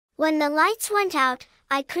When the lights went out,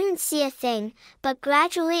 I couldn't see a thing, but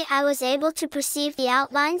gradually I was able to perceive the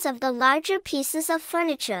outlines of the larger pieces of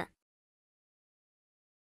furniture.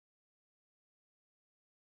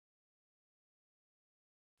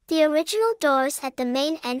 The original doors at the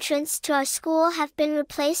main entrance to our school have been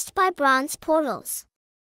replaced by bronze portals.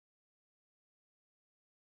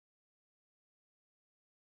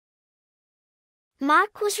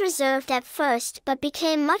 Mark was reserved at first but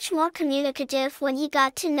became much more communicative when he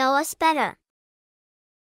got to know us better.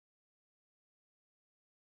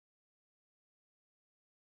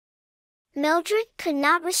 Mildred could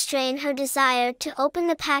not restrain her desire to open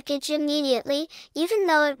the package immediately, even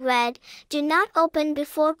though it read, "Do not open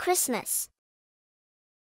before Christmas."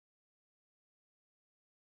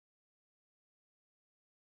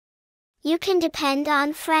 You can depend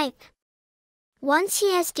on Frank. Once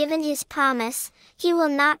he has given his promise, he will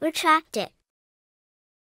not retract it.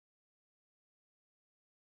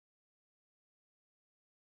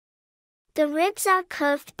 The ribs are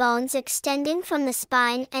curved bones extending from the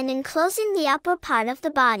spine and enclosing the upper part of the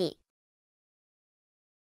body.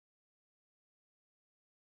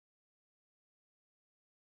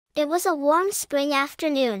 It was a warm spring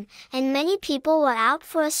afternoon, and many people were out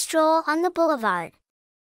for a stroll on the boulevard.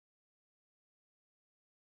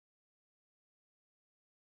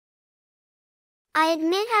 I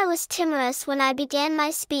admit I was timorous when I began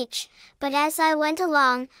my speech, but as I went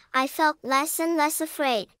along, I felt less and less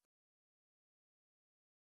afraid.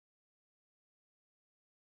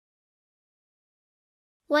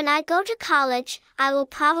 When I go to college, I will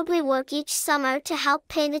probably work each summer to help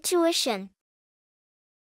pay the tuition.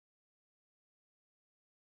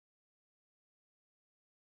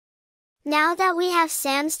 Now that we have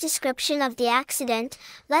Sam's description of the accident,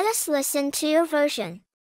 let us listen to your version.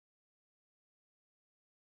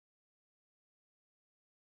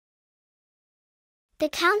 The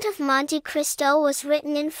Count of Monte Cristo was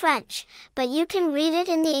written in French, but you can read it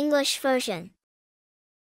in the English version.